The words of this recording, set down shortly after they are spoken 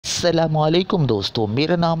अस्सलाम-ओ-अलैकुम दोस्तों,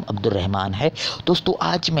 मेरा नाम अब्दुल रहमान है। दोस्तों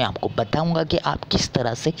आज मैं आपको बताऊंगा कि आप किस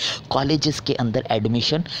तरह से कॉलेजेस के अंदर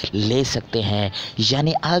एडमिशन ले सकते हैं।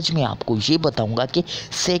 यानी आज मैं आपको ये बताऊंगा कि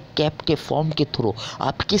सेकैप के फॉर्म के थ्रू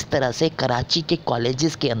आप किस तरह से कराची के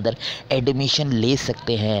कॉलेजेस के अंदर एडमिशन ले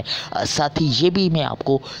सकते हैं। साथ ही ये भी मैं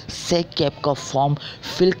आपको सेकैप का फॉर्म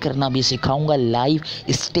फिल करना भी सिखाऊंगा live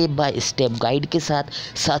step by step guide के साथ।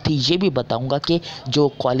 साथ ही ये भी बताऊंगा कि जो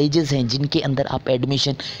कॉलेजेस हैं जिनके अंदर आप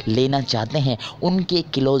एडमिशन लेना चाहते हैं उनके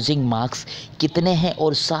क्लोजिंग मार्क्स कितने हैं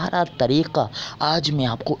और सारा तरीक़ा आज मैं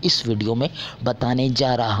आपको इस वीडियो में बताने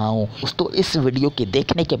जा रहा हूं। दोस्तों इस वीडियो के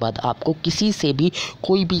देखने के बाद आपको किसी से भी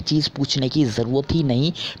कोई भी चीज़ पूछने की ज़रूरत ही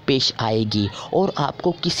नहीं पेश आएगी और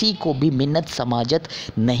आपको किसी को भी मिन्नत समाजत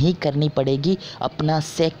नहीं करनी पड़ेगी अपना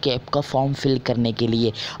सेकैप का फॉर्म फिल करने के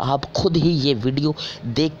लिए। आप खुद ही ये वीडियो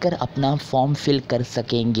देखकर अपना फॉर्म फिल कर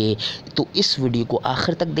सकेंगे। तो इस वीडियो को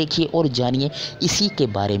आखिर तक देखिए और जानिए इसी के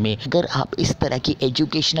बारे में। अगर आप इस तरह की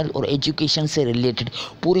एजुकेशनल और एजुकेशन से रिलेटेड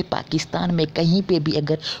पूरे पाकिस्तान में कहीं पे भी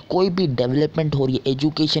अगर कोई भी डेवलपमेंट हो रही है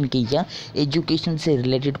एजुकेशन की या एजुकेशन से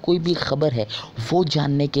रिलेटेड कोई भी खबर है वो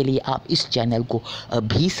जानने के लिए आप इस चैनल को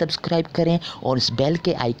अभी सब्सक्राइब करें और इस बेल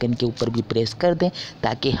के आइकन के ऊपर भी प्रेस कर दें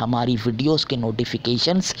ताकि हमारी वीडियोस के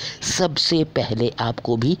नोटिफिकेशंस सबसे पहले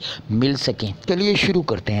आपको भी मिल सकें। चलिए शुरू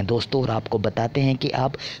करते हैं दोस्तों और आपको बताते हैं कि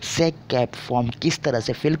आप सेकैप फॉर्म किस तरह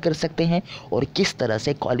से फिल कर सकते हैं और किस तरह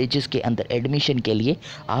से कॉलेजेस के अंदर एडमिशन के लिए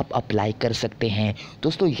आप अप्लाई कर सकते हैं।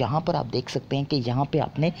 दोस्तों यहाँ पर आप देख सकते हैं कि यहाँ पे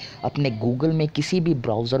आपने अपने गूगल में किसी भी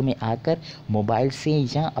ब्राउज़र में आकर मोबाइल से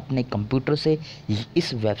या अपने कंप्यूटर से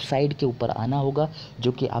इस वेबसाइट के ऊपर आना होगा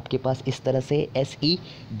जो कि आपके पास इस तरह से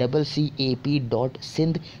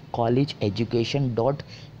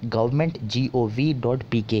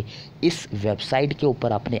secap.sindh.collegeeducation.government.gov.pk इस वेबसाइट के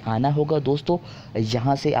ऊपर आपने आना होगा। दोस्तों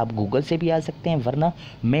यहाँ से आप गूगल से भी आ सकते हैं वरना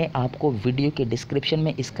मैं आपको वीडियो के डिस्क्रिप्शन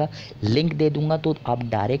में इसका लिंक दे दूंगा तो आप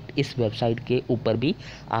डायरेक्ट इस वेबसाइट के ऊपर भी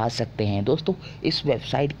आ सकते हैं। दोस्तों इस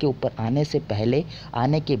वेबसाइट के ऊपर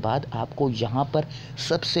आने के बाद आपको यहाँ पर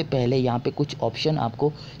सबसे पहले यहाँ पे कुछ ऑप्शन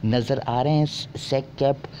आपको नज़र आ रहे हैं।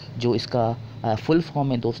 सेकैप जो इसका फुल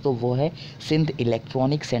फॉर्म है दोस्तों वो है Sindh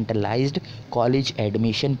electronic centralised college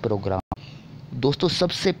admission programme. दोस्तों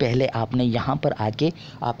सबसे पहले आपने यहाँ पर आके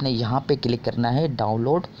आपने यहाँ पे क्लिक करना है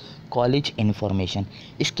डाउनलोड कॉलेज इन्फॉर्मेशन।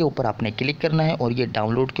 इसके ऊपर आपने क्लिक करना है और ये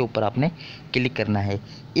डाउनलोड के ऊपर आपने क्लिक करना है।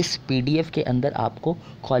 इस पीडीएफ के अंदर आपको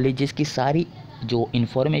कॉलेजेस की सारी जो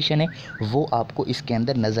इन्फॉर्मेशन है वो आपको इसके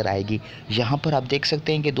अंदर नज़र आएगी। यहाँ पर आप देख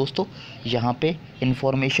सकते हैं कि दोस्तों यहाँ पे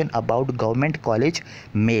information about government college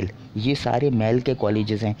mail, ये सारे मेल के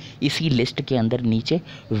कॉलेजेस हैं। इसी लिस्ट के अंदर नीचे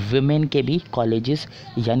विमेन के भी कॉलेजेस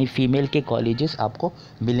यानी फ़ीमेल के कॉलेजेस आपको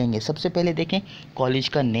मिलेंगे। सबसे पहले देखें कॉलेज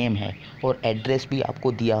का नेम है और एड्रेस भी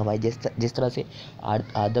आपको दिया हुआ है जिस तरह से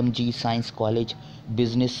आदमजी science college,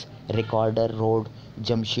 business recorder road,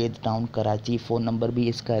 Jamshed town Karachi, phone number भी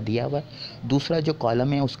इसका दिया हुआ है। दूसरा जो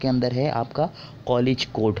कॉलम है उसके अंदर है आपका कॉलेज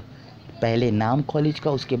कोड, पहले नाम कॉलेज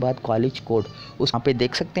का उसके बाद कॉलेज कोड। उस यहाँ पे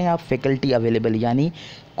देख सकते हैं आप फैकल्टी अवेलेबल यानी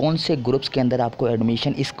कौन से ग्रुप्स के अंदर आपको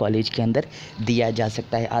एडमिशन इस कॉलेज के अंदर दिया जा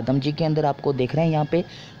सकता है। आदमजी के अंदर आपको देख रहे हैं यहाँ पे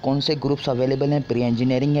कौन से ग्रुप्स अवेलेबल हैं, प्री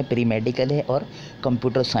इंजीनियरिंग है, प्री मेडिकल है और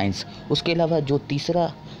कंप्यूटर साइंस। उसके अलावा जो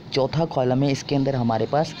चौथा कॉलम है इसके अंदर हमारे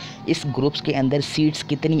पास इस ग्रुप्स के अंदर सीट्स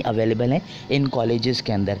कितनी अवेलेबल हैं इन कॉलेजेस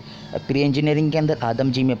के अंदर। प्री इंजीनियरिंग के अंदर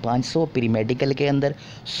आदमजी में 500, प्री मेडिकल के अंदर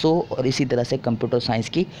 100 और इसी तरह से कंप्यूटर साइंस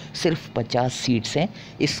की सिर्फ 50 सीट्स हैं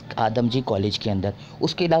इस आदमजी कॉलेज के अंदर।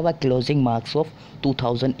 उसके अलावा क्लोजिंग मार्क्स ऑफ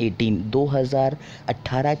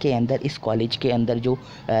 2018 के अंदर इस कॉलेज के अंदर जो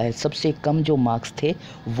सबसे कम जो मार्क्स थे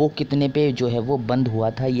वो कितने पे जो है वो बंद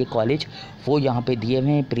हुआ था ये कॉलेज, वो यहाँ पे दिए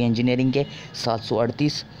हुए हैं। प्री इंजीनियरिंग के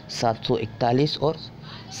 738, 741 और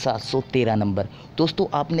 713 नंबर। दोस्तों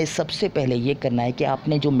आपने सबसे पहले ये करना है कि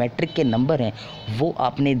आपने जो मैट्रिक के नंबर हैं वो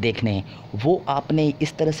आपने देखने हैं, वो आपने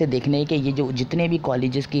इस तरह से देखने हैं कि ये जो जितने भी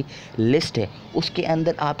कॉलेजेस की लिस्ट है उसके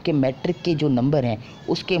अंदर आपके मैट्रिक के जो नंबर हैं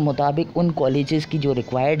उसके मुताबिक उन कॉलेजेस की जो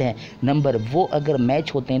रिक्वायर्ड हैं नंबर वो अगर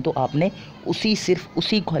मैच होते हैं तो आपने सिर्फ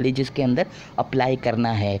उसी कॉलेजेस के अंदर अप्लाई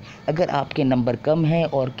करना है। अगर आपके नंबर कम है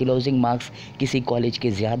और क्लोजिंग मार्क्स किसी कॉलेज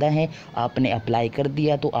के ज़्यादा हैं आपने अप्लाई कर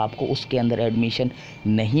दिया तो आपको उसके अंदर एडमिशन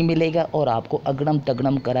नहीं मिलेगा और आपको अगड़म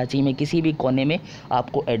तगड़म कराची में किसी भी कोने में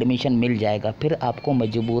आपको एडमिशन मिल जाएगा। फिर आपको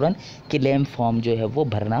मजबूरन क्लेम फॉर्म जो है वो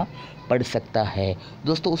भरना पड़ सकता है।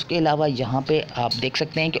 दोस्तों उसके अलावा यहाँ पे आप देख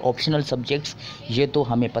सकते हैं कि ऑप्शनल सब्जेक्ट्स ये तो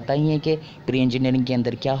हमें पता ही है कि प्री इंजीनियरिंग के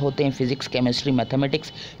अंदर क्या होते हैं, फ़िज़िक्स केमिस्ट्री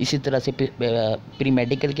मैथमेटिक्स। इसी तरह से प्री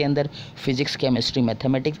मेडिकल के अंदर फ़िज़िक्स केमिस्ट्री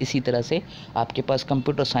मैथमेटिक्स। इसी तरह से आपके पास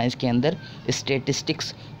कंप्यूटर साइंस के अंदर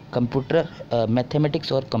स्टैटिस्टिक्स कंप्यूटर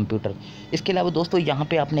मैथमेटिक्स और कंप्यूटर। इसके अलावा दोस्तों यहाँ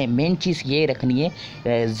पे आपने मेन चीज़ ये रखनी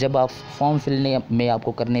है, जब आप फॉर्म फिलने में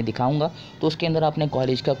आपको करने दिखाऊंगा तो उसके अंदर आपने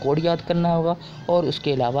कॉलेज का कोड याद करना होगा और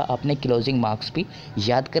उसके अलावा आपने क्लोजिंग मार्क्स भी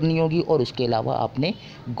याद करनी होगी और उसके अलावा आपने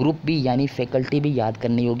ग्रुप भी यानी फैकल्टी भी याद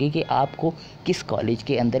करनी होगी कि आपको किस कॉलेज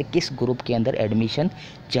के अंदर किस ग्रुप के अंदर एडमिशन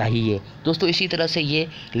चाहिए। दोस्तों इसी तरह से ये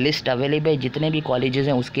लिस्ट अवेलेबल है, जितने भी कॉलेजेस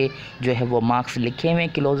हैं उसके जो है वो मार्क्स लिखे हुए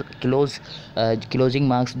हैं, क्लोजिंग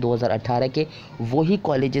मार्क्स 2018 के। वही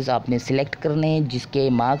कॉलेजेस आपने सिलेक्ट करने हैं जिसके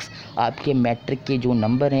मार्क्स आपके मैट्रिक के जो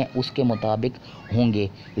नंबर हैं उसके मुताबिक होंगे।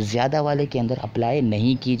 ज़्यादा वाले के अंदर अप्लाई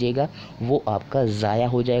नहीं कीजिएगा, वो आपका ज़ाया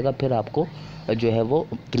हो जाएगा, फिर आपको जो है वो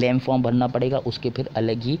क्लेम फॉर्म भरना पड़ेगा, उसके फिर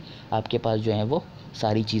अलग ही आपके पास जो है वो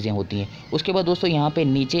सारी चीज़ें होती हैं। उसके बाद दोस्तों यहाँ पे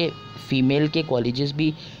नीचे फ़ीमेल के कॉलेजेस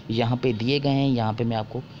भी यहाँ पे दिए गए हैं, यहाँ पे मैं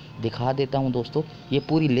आपको दिखा देता हूँ दोस्तों। ये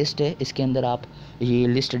पूरी लिस्ट है, इसके अंदर आप ये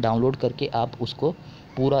लिस्ट डाउनलोड करके आप उसको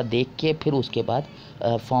पूरा देख के फिर उसके बाद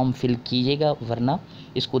फॉर्म फिल कीजिएगा, वरना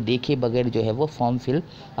इसको देखे बगैर जो है वो फॉर्म फिल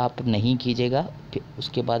आप नहीं कीजिएगा, फिर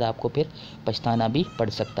उसके बाद आपको फिर पछताना भी पड़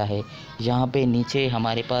सकता है। यहाँ पे नीचे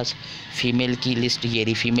हमारे पास फ़ीमेल की लिस्ट, ये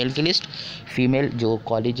रही फ़ीमेल की लिस्ट, फ़ीमेल जो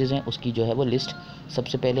कॉलेजेस हैं उसकी जो है वो लिस्ट।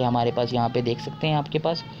 सबसे पहले हमारे पास यहाँ पे देख सकते हैं आपके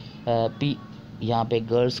पास यहाँ पे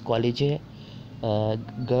गर्ल्स कॉलेज है,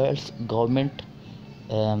 गर्ल्स गवर्नमेंट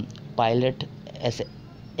पायलट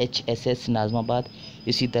HSS नाज़माबाद।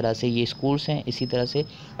 इसी तरह से ये स्कूल्स हैं। इसी तरह से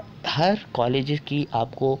हर कॉलेज की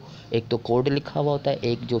आपको एक तो कोड लिखा हुआ होता है,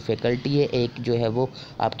 एक जो फैकल्टी है, एक जो है वो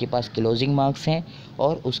आपके पास क्लोजिंग मार्क्स हैं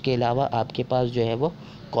और उसके अलावा आपके पास जो है वो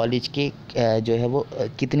कॉलेज के जो है वो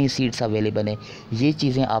कितनी सीट्स अवेलेबल हैं। ये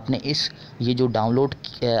चीज़ें आपने ये जो डाउनलोड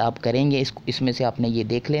आप करेंगे इसमें से आपने ये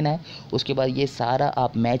देख लेना है। उसके बाद ये सारा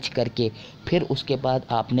आप मैच करके फिर उसके बाद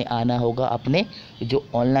आपने आना होगा अपने जो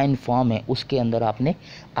ऑनलाइन फॉर्म है उसके अंदर आपने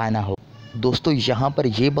आना होगा। दोस्तों यहाँ पर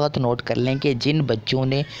ये बात नोट कर लें कि जिन बच्चों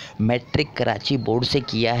ने मैट्रिक कराची बोर्ड से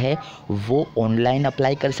किया है वो ऑनलाइन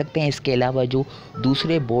अप्लाई कर सकते हैं। इसके अलावा जो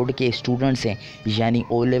दूसरे बोर्ड के स्टूडेंट्स हैं यानी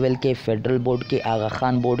ओ लेवल के, फेडरल बोर्ड के, आगा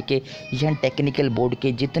खान बोर्ड के या टेक्निकल बोर्ड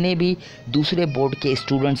के, जितने भी दूसरे बोर्ड के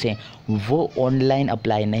स्टूडेंट्स हैं वो ऑनलाइन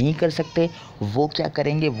अप्लाई नहीं कर सकते। वो क्या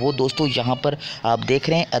करेंगे, वो दोस्तों यहाँ पर आप देख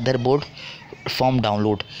रहे हैं अदर बोर्ड फॉर्म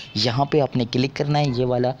डाउनलोड, यहाँ पे आपने क्लिक करना है। ये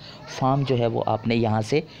वाला फॉर्म जो है वो आपने यहाँ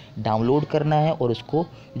से डाउनलोड करना है और उसको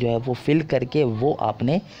जो है वो फिल करके वो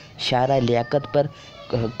आपने शारा लियाकत पर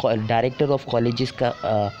डायरेक्टर ऑफ कॉलेजेस का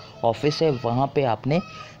ऑफिस है, वहाँ पे आपने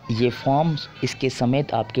ये फॉर्म इसके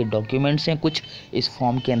समेत आपके डॉक्यूमेंट्स हैं कुछ इस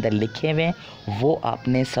फॉर्म के अंदर लिखे हुए हैं, वो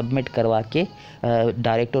आपने सबमिट करवा के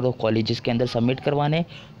डायरेक्टर ऑफ कॉलेजेस के अंदर सबमिट करवाने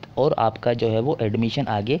और आपका जो है वो एडमिशन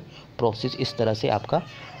आगे प्रोसेस इस तरह से आपका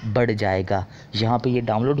बढ़ जाएगा। यहाँ पे ये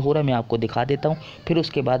डाउनलोड हो रहा है, मैं आपको दिखा देता हूँ, फिर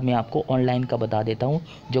उसके बाद मैं आपको ऑनलाइन का बता देता हूँ।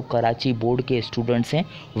 जो कराची बोर्ड के स्टूडेंट्स हैं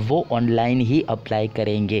वो ऑनलाइन ही अप्लाई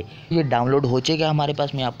करेंगे। ये डाउनलोड हो जाएगा हमारे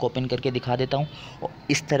पास, मैं आपको ओपन करके दिखा देता हूँ।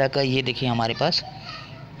 इस तरह का ये देखिए हमारे पास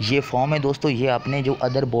ये फॉर्म है दोस्तों। ये आपने जो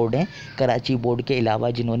अदर बोर्ड हैं कराची बोर्ड के अलावा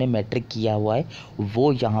जिन्होंने मैट्रिक किया हुआ है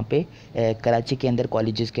वो यहाँ पे कराची के अंदर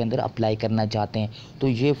कॉलेजेस के अंदर अप्लाई करना चाहते हैं तो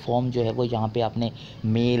ये फॉर्म जो है वो यहाँ पे आपने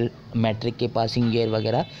मेल, मैट्रिक के पासिंग ईयर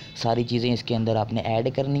वगैरह सारी चीज़ें इसके अंदर आपने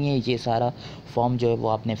ऐड करनी है। ये सारा फॉर्म जो है वो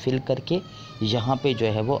आपने फिल करके यहाँ पे जो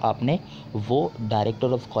है वो आपने वो डायरेक्टर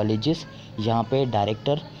ऑफ कॉलेजेस, यहाँ पे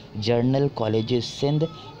director journal colleges Sindh,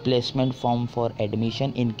 placement form for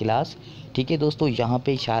admission in class, ठीक है दोस्तों। यहाँ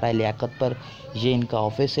पे शारा लियाकत पर ये इनका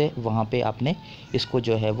ऑफिस है, वहाँ पे आपने इसको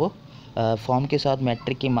जो है वो फॉर्म के साथ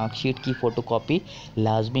मैट्रिक की मार्कशीट की फ़ोटोकॉपी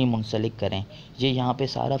लाजमी मुंसलिक करें। ये यहाँ पे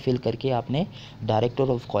सारा फिल करके आपने डायरेक्टर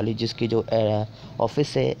ऑफ कॉलेजेस की जो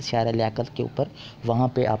ऑफिस है शारा लियाकत के ऊपर, वहाँ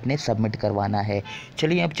पे आपने सबमिट करवाना है।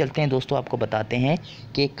 चलिए अब चलते हैं दोस्तों, आपको बताते हैं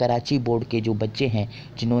कि कराची बोर्ड के जो बच्चे हैं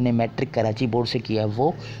जिन्होंने मैट्रिक कराची बोर्ड से किया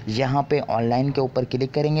वो यहाँ पे ऑनलाइन के ऊपर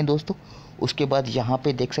क्लिक करेंगे दोस्तों। उसके बाद यहाँ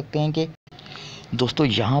पे देख सकते हैं कि दोस्तों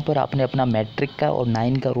यहाँ पर आपने अपना मैट्रिक का और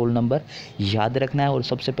 9 का रोल नंबर याद रखना है और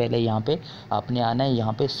सबसे पहले यहाँ पे आपने आना है,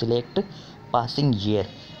 यहाँ पे सिलेक्ट पासिंग ईयर,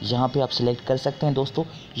 यहाँ पे आप सिलेक्ट कर सकते हैं दोस्तों।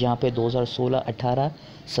 यहाँ पे 2016, 18,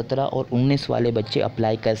 17 और 19 वाले बच्चे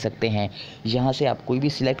अप्लाई कर सकते हैं। यहाँ से आप कोई भी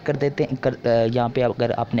सिलेक्ट कर देते हैं। यहाँ पे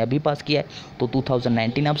अगर आपने अभी पास किया है तो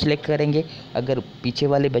 2019 आप सिलेक्ट करेंगे, अगर पीछे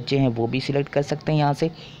वाले बच्चे हैं वो भी सिलेक्ट कर सकते हैं। यहाँ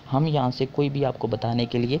से हम यहाँ से कोई भी आपको बताने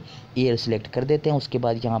के लिए ईयर सिलेक्ट कर देते हैं। उसके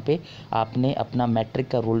बाद यहाँ पे आपने अपना मैट्रिक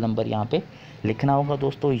का रोल नंबर यहाँ पे लिखना होगा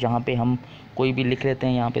दोस्तों। यहाँ पे हम कोई भी लिख लेते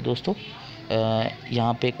हैं यहाँ पे दोस्तों,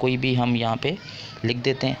 यहाँ पे कोई भी हम यहाँ पे लिख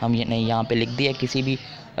देते हैं। हम ये नहीं यहाँ पे लिख दिया, किसी भी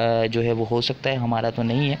जो है वो हो सकता है, हमारा तो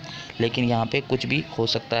नहीं है लेकिन यहाँ पे कुछ भी हो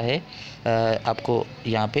सकता है। आपको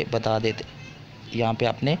यहाँ पे बता देते, यहाँ पे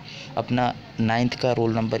आपने अपना 9th का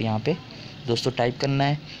रोल नंबर यहाँ पे दोस्तों टाइप करना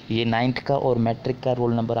है, ये 9th का और मैट्रिक का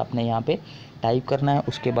रोल नंबर आपने यहाँ पे टाइप करना है।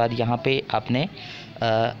 उसके बाद यहाँ पे आपने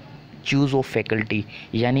चूज़ ऑफ फैकल्टी,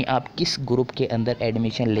 यानी आप किस ग्रुप के अंदर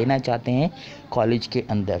एडमिशन लेना चाहते हैं कॉलेज के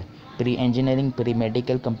अंदर, pre engineering, pre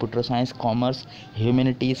medical, computer science, commerce,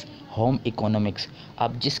 humanities, home economics,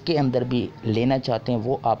 आप जिसके अंदर भी लेना चाहते हैं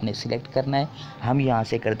वो आपने सिलेक्ट करना है। हम यहाँ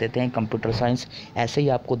से कर देते हैं कंप्यूटर साइंस, ऐसे ही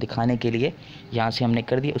आपको दिखाने के लिए यहाँ से हमने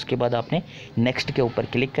कर दिया। उसके बाद आपने नेक्स्ट के ऊपर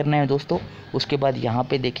क्लिक करना है दोस्तों। उसके बाद यहाँ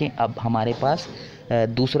पे देखें, अब हमारे पास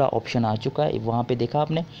दूसरा ऑप्शन आ चुका है। वहाँ पे देखा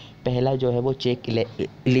आपने, पहला जो है वो चेक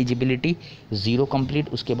एलिजिबिलिटी 0 कंप्लीट,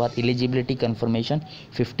 उसके बाद एलिजिबिलिटी कंफर्मेशन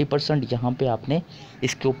 50%। यहाँ पे आपने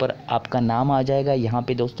इसके ऊपर आपका नाम आ जाएगा। यहाँ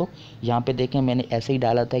पे दोस्तों, यहाँ पे देखें, मैंने ऐसे ही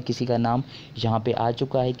डाला था, किसी का नाम यहाँ पे आ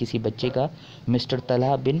चुका है, किसी बच्चे का, mister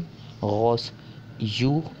Talha bin Ghaus,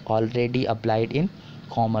 you already applied in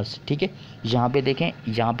commerce. ठीक है, यहाँ पे देखें,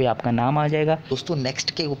 यहाँ पे आपका नाम आ जाएगा दोस्तों।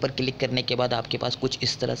 नेक्स्ट के ऊपर क्लिक करने के बाद आपके पास कुछ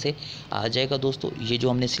इस तरह से आ जाएगा दोस्तों। ये जो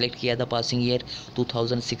हमने सिलेक्ट किया था, पासिंग ईयर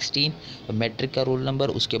 2016, मैट्रिक का रोल नंबर,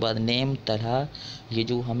 उसके बाद नेम तरह, ये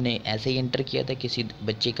जो हमने ऐसे ही एंटर किया था, किसी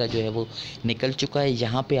बच्चे का जो है वो निकल चुका है।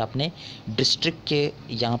 यहाँ पे आपने डिस्ट्रिक्ट के,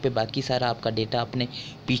 यहाँ पे बाकी सारा आपका डेटा आपने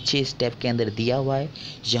पीछे स्टेप के अंदर दिया हुआ है।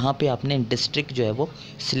 यहाँ पे आपने डिस्ट्रिक्ट जो है वो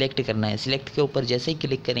सिलेक्ट करना है। सिलेक्ट के ऊपर जैसे ही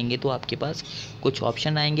क्लिक करेंगे तो आपके पास कुछ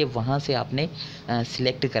ऑप्शन आएंगे, वहाँ से आपने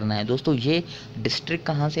सिलेक्ट करना है दोस्तों। ये डिस्ट्रिक्ट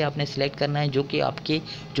कहाँ से आपने सिलेक्ट करना है, जो कि आपके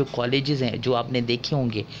जो कॉलेजेस हैं जो आपने देखे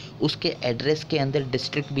होंगे उसके एड्रेस के अंदर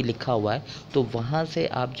डिस्ट्रिक्ट भी लिखा हुआ है, तो वहाँ से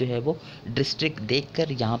आप जो है वो डिस्ट्रिक्ट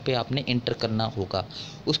देखकर यहाँ पे आपने इंटर करना होगा।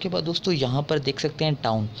 उसके बाद दोस्तों यहाँ पर देख सकते हैं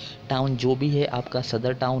टाउन जो भी है आपका,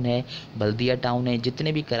 सदर टाउन है, बल्दिया टाउन है,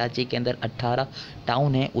 जितने भी कराची के अंदर 18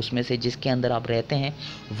 टाउन है, उसमें से जिसके अंदर आप रहते हैं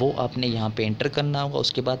वो आपने यहाँ पे इंटर करना होगा।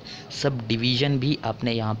 उसके बाद सब डिवीज़न भी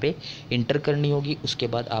आपने यहाँ पे इंटर करनी होगी। उसके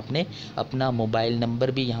बाद आपने अपना मोबाइल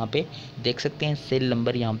नंबर भी यहाँ पे देख सकते हैं, सेल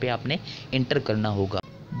नंबर यहाँ पे आपने इंटर करना होगा।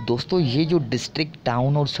 दोस्तों ये जो डिस्ट्रिक्ट,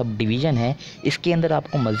 टाउन और सब डिवीज़न है, इसके अंदर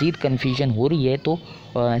आपको मज़ीद कन्फ्यूजन हो रही है तो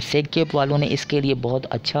सेक्केप वालों ने इसके लिए बहुत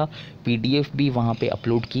अच्छा PDF भी वहाँ पे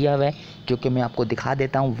अपलोड किया हुआ है, क्योंकि मैं आपको दिखा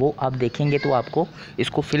देता हूँ। वो आप देखेंगे तो आपको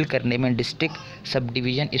इसको फिल करने में, डिस्ट्रिक्ट, सब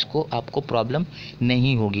डिवीज़न, इसको आपको प्रॉब्लम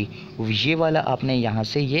नहीं होगी। ये वाला आपने यहाँ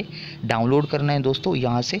से ये डाउनलोड करना है दोस्तों।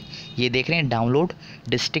 यहाँ से ये देख रहे हैं, download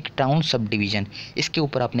district, town, sub division, इसके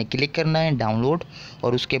ऊपर आपने क्लिक करना है, डाउनलोड।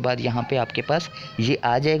 और उसके बाद यहाँ पे आपके पास ये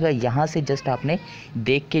आ जाएगा। यहाँ से जस्ट आपने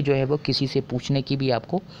देख के जो है वो किसी से पूछने की भी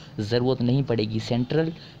आपको ज़रूरत नहीं पड़ेगी। सेंट्रल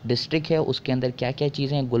डिस्ट्रिक्ट है, उसके अंदर क्या क्या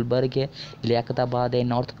चीज़ें हैं, गुलबर्ग है, लियाकताबाद है,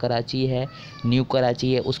 नॉर्थ कराची है, न्यू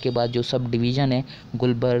कराची है। उसके बाद जो सब डिवीज़न है,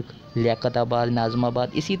 गुलबर्ग, लियाकताबाद,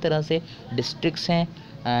 नाज़माबाद, इसी तरह से डिस्ट्रिक्ट्स हैं,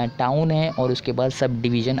 टाउन है, और उसके बाद सब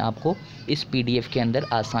डिवीज़न आपको इस PDF के अंदर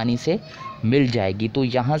आसानी से मिल जाएगी। तो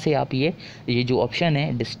यहाँ से आप ये जो ऑप्शन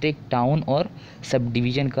है डिस्ट्रिक्ट, टाउन और सब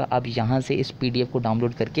डिवीज़न का, आप यहाँ से इस PDF को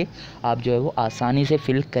डाउनलोड करके आप जो है वो आसानी से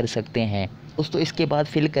फिल कर सकते हैं दोस्तों। इसके बाद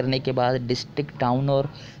फिल करने के बाद डिस्ट्रिक्ट, टाउन और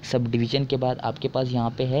सब डिवीज़न के बाद आपके पास यहाँ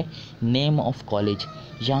पे है नेम ऑफ़ कॉलेज।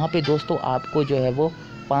 यहाँ पे दोस्तों आपको जो है वो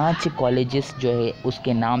 5 कॉलेजेस जो है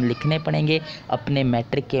उसके नाम लिखने पड़ेंगे अपने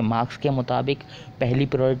मैट्रिक के मार्क्स के मुताबिक। पहली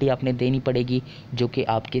प्रायोरिटी आपने देनी पड़ेगी जो कि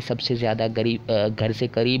आपके सबसे ज़्यादा घर से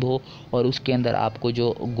करीब हो, और उसके अंदर आपको जो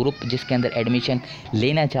ग्रुप जिसके अंदर एडमिशन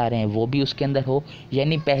लेना चाह रहे हैं वो भी उसके अंदर हो,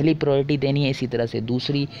 यानी पहली प्रायोरिटी देनी है। इसी तरह से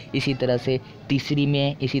दूसरी, इसी तरह से तीसरी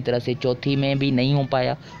में, इसी तरह से चौथी में भी नहीं हो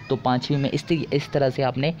पाया तो 5वीं में। इस तरह से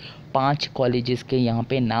आपने 5 कॉलेजेस के यहाँ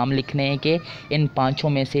पे नाम लिखने हैं कि इन 5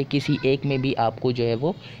 में से किसी एक में भी आपको जो है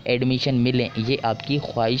वो एडमिशन मिले, ये आपकी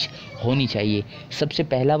ख्वाहिश होनी चाहिए। सबसे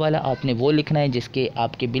पहला वाला आपने वो लिखना है जिसके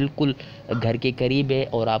आपके बिल्कुल घर के करीब है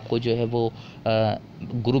और आपको जो है वो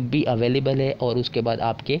ग्रुप भी अवेलेबल है, और उसके बाद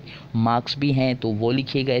आपके मार्क्स भी हैं तो वो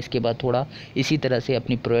लिखिएगा। इसके बाद थोड़ा इसी तरह से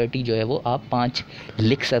अपनी प्रायोरिटी जो है वो आप 5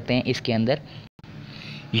 लिख सकते हैं इसके अंदर।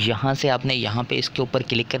 यहाँ से आपने यहाँ पे इसके ऊपर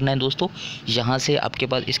क्लिक करना है दोस्तों। यहाँ से आपके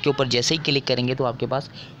पास इसके ऊपर जैसे ही क्लिक करेंगे तो आपके पास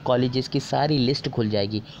कॉलेजेस की सारी लिस्ट खुल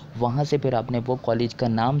जाएगी। वहाँ से फिर आपने वो कॉलेज का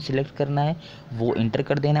नाम सिलेक्ट करना है, वो इंटर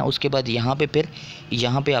कर देना है। उसके बाद यहाँ पे फिर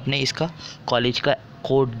यहाँ पे आपने इसका कॉलेज का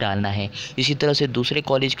कोड डालना है। इसी तरह से दूसरे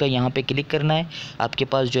कॉलेज का यहाँ पे क्लिक करना है, आपके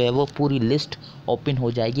पास जो है वो पूरी लिस्ट ओपन हो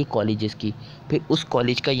जाएगी कॉलेजेस की। फिर उस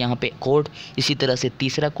कॉलेज का यहाँ पे कोड, इसी तरह से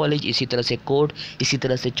तीसरा कॉलेज, इसी तरह से कोड, इसी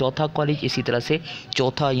तरह से चौथा कॉलेज, इसी तरह से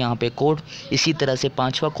चौथा यहाँ पे कोड, इसी तरह से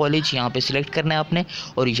 5वां कॉलेज यहाँ पे सिलेक्ट करना है आपने,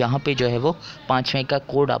 और यहाँ पे जो है वो 5वें का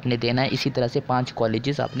कोड आपने देना है। इसी तरह से 5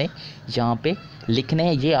 कॉलेजेस आपने यहाँ पे लिखने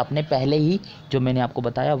हैं। ये आपने पहले ही जो मैंने आपको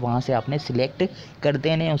बताया वहाँ से आपने सिलेक्ट कर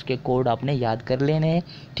देने हैं, उसके कोड आपने याद कर लेने हैं। हैं।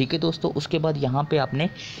 ठीक है दोस्तों, उसके बाद यहाँ पे आपने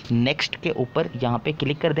नेक्स्ट के ऊपर यहाँ पे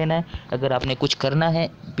क्लिक कर देना है। अगर आपने कुछ करना है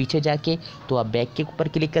पीछे जाके तो आप बैक के ऊपर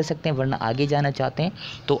क्लिक कर सकते हैं, वरना आगे जाना चाहते हैं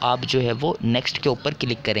तो आप जो है वो नेक्स्ट के ऊपर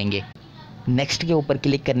क्लिक करेंगे। नेक्स्ट के ऊपर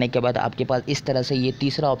क्लिक करने के बाद आपके पास इस तरह से ये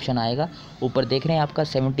तीसरा ऑप्शन आएगा। ऊपर देख रहे हैं आपका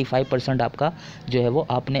 75% आपका जो है वो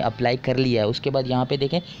आपने अप्लाई कर लिया है। उसके बाद यहाँ पे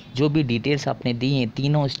देखें जो भी डिटेल्स आपने दी हैं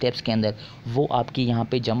तीनों स्टेप्स के अंदर वो आपकी यहाँ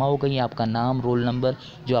पे जमा हो गई हैं। आपका नाम, रोल नंबर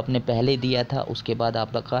जो आपने पहले दिया था, उसके बाद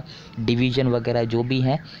आपका डिवीज़न वगैरह जो भी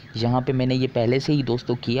हैं यहाँ पे मैंने ये पहले से ही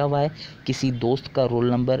दोस्तों किया हुआ है। किसी दोस्त का रोल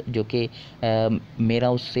नंबर जो कि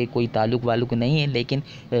मेरा उससे कोई ताल्लुक़ वालुक नहीं है, लेकिन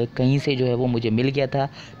कहीं से जो है वो मुझे मिल गया था,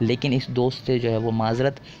 लेकिन इस दोस्त से जो है वो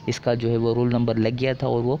माजरत इसका जो है वो रोल नंबर लग गया था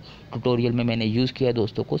और वो ट्यूटोरियल में मैंने यूज़ किया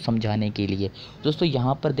दोस्तों को समझाने के लिए। दोस्तों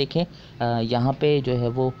यहाँ पर देखें यहाँ पे जो है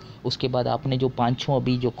वो उसके बाद आपने जो 5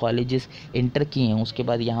 अभी जो कॉलेजेस इंटर किए हैं उसके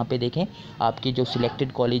बाद यहाँ पे देखें आपके जो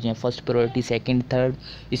सिलेक्टेड कॉलेज हैं, फर्स्ट प्रायोरिटी, सेकंड, थर्ड,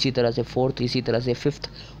 इसी तरह से फोर्थ, इसी तरह से फिफ्थ,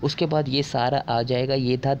 उसके बाद ये सारा आ जाएगा।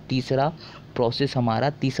 ये था तीसरा प्रोसेस, हमारा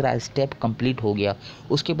तीसरा स्टेप कंप्लीट हो गया।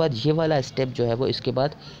 उसके बाद ये वाला स्टेप जो है वो इसके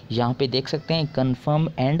बाद यहाँ पे देख सकते हैं confirm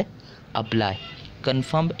and apply,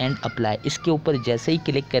 confirm and apply, इसके ऊपर जैसे ही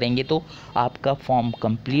क्लिक करेंगे तो आपका फॉर्म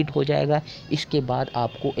कंप्लीट हो जाएगा। इसके बाद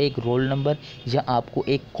आपको एक रोल नंबर या आपको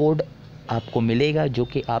एक कोड आपको मिलेगा जो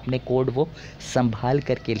कि आपने कोड वो संभाल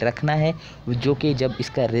करके रखना है, जो कि जब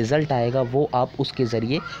इसका रिज़ल्ट आएगा वो आप उसके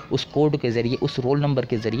ज़रिए, उस कोड के ज़रिए, उस रोल नंबर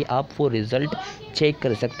के ज़रिए आप वो रिज़ल्ट चेक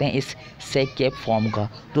कर सकते हैं इस सेकैप फॉर्म का।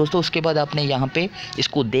 दोस्तों उसके बाद आपने यहाँ पे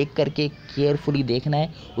इसको देख करके केयरफुली देखना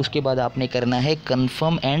है। उसके बाद आपने करना है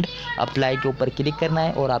कन्फर्म एंड अप्लाई के ऊपर क्लिक करना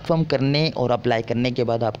है और आप कन्फर्म करने और अप्लाई करने के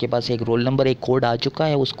बाद आपके पास एक रोल नंबर, एक कोड आ चुका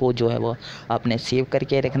है, उसको जो है वो आपने सेव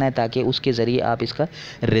करके रखना है ताकि उसके ज़रिए आप इसका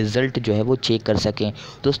रिज़ल्ट जो है वो चेक कर सकें।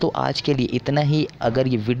 दोस्तों आज के लिए इतना ही। अगर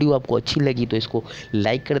ये वीडियो आपको अच्छी लगी तो इसको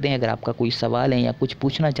लाइक कर दें। अगर आपका कोई सवाल है या कुछ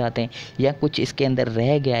पूछना चाहते हैं या कुछ इसके अंदर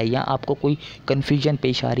रह गया है या आपको कोई कन्फ्यूजन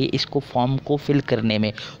पेश आ रही है इसको फॉर्म को फिल करने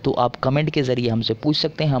में, तो आप कमेंट के ज़रिए हमसे पूछ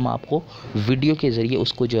सकते हैं। हम आपको वीडियो के ज़रिए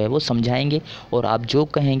उसको जो है वो समझाएंगे और आप जो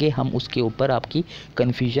कहेंगे हम उसके ऊपर आपकी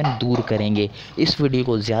कन्फ्यूजन दूर करेंगे। इस वीडियो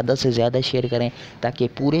को ज़्यादा से ज़्यादा शेयर करें ताकि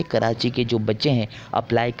पूरे कराची के जो बच्चे हैं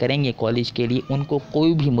अप्लाई करेंगे कॉलेज के लिए, उनको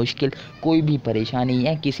कोई भी मुश्किल, कोई भी परेशानी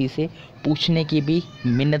या किसी से पूछने की भी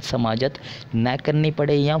मिन्नत समाजत ना करनी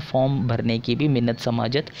पड़े या फॉर्म भरने की भी मिन्नत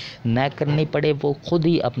समाजत ना करनी पड़े। वो खुद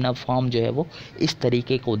ही अपना फॉर्म जो है वो इस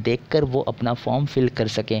तरीके को देखकर वो अपना फॉर्म फिल कर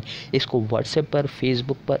सकें। इसको व्हाट्सएप पर,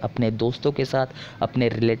 फेसबुक पर अपने दोस्तों के साथ, अपने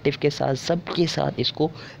रिलेटिव के साथ, सबके साथ इसको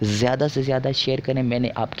ज़्यादा से ज़्यादा शेयर करें। मैंने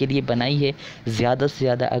आपके लिए बनाई है। ज़्यादा से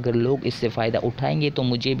ज़्यादा अगर लोग इससे फ़ायदा उठाएंगे तो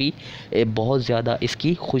मुझे भी बहुत ज़्यादा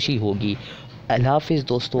इसकी खुशी होगी। अल्लाह हाफ़िज़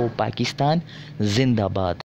दोस्तों, पाकिस्तान ज़िंदाबाद।